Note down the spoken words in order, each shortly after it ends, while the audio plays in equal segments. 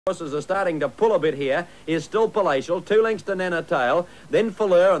Horses are starting to pull a bit here. Is still Palatial, 2 lengths to Nana Tail, then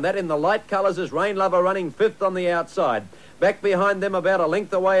Fleur, and that in the light colours is Rain Lover running 5th on the outside. Back behind them about a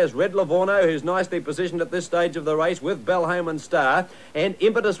length away is Red Livorno, who's nicely positioned at this stage of the race with Belhome and Star. And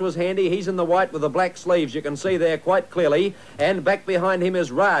Impetus was handy. He's in the white with the black sleeves. You can see there quite clearly. And back behind him is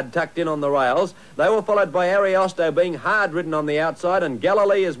Rad tucked in on the rails. They were followed by Ariosto being hard ridden on the outside, and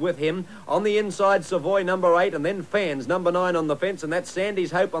Galilee is with him. On the inside, Savoy number 8, and then Fans number 9 on the fence, and that's Sandy's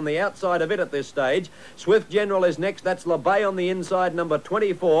Hope on the outside of it at this stage. Swift General is next. That's LeBay on the inside, number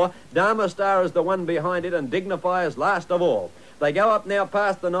 24. Dharma Star is the one behind it, and Dignify is last of all. They go up now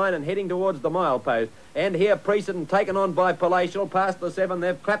past the 9 and heading towards the milepost. And here Precedent taken on by Palatial past the 7.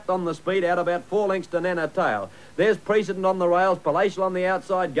 They've clapped on the speed out about 4 lengths to Nana Tail. There's Precedent on the rails, Palatial on the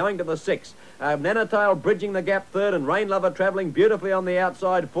outside going to the 6. Nana Tail bridging the gap 3rd, and Rain Lover travelling beautifully on the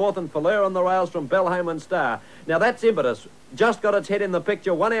outside 4th, and Fleur on the rails from Belhome and Star. Now that's Impetus. Just got its head in the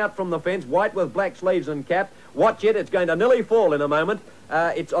picture, one out from the fence, white with black sleeves and cap. Watch it, it's going to nearly fall in a moment.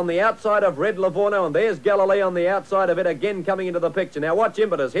 It's on the outside of Red Livorno, and there's Galilee on the outside of it again coming into the picture. Now watch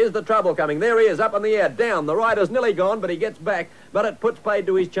Impetus, here's the trouble coming. There he is, up in the air, down. The rider's nearly gone, but he gets back. But it puts paid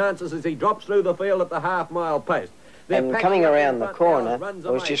to his chances as he drops through the field at the half-mile post. And coming around the corner, it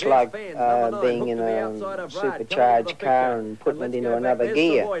was just like being in a supercharged car and putting it into another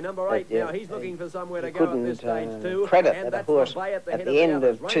gear. You couldn't credit that horse at the end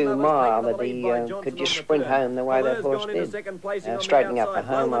of 2 mile that he could just sprint home the way that horse did. Straightening up the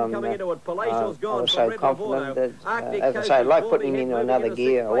home, I was so confident that, as I say, like putting him into another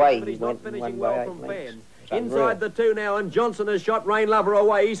gear, away he went in 1 by 8 lengths. Inside the 2 now, and Johnson has shot Rain Lover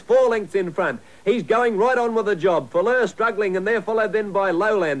away. He's 4 lengths in front. He's going right on with the job. Fleur struggling, and they're followed then by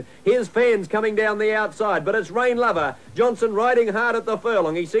Lowland. Here's Fans coming down the outside, but it's Rain Lover. Johnson riding hard at the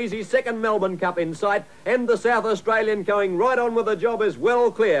furlong. He sees his 2nd Melbourne Cup in sight, and the South Australian going right on with the job is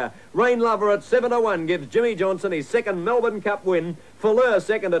well clear. Rain Lover at 7-1 gives Jimmy Johnson his 2nd Melbourne Cup win. Fleur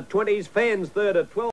 2nd at 20s, Fans 3rd at 12.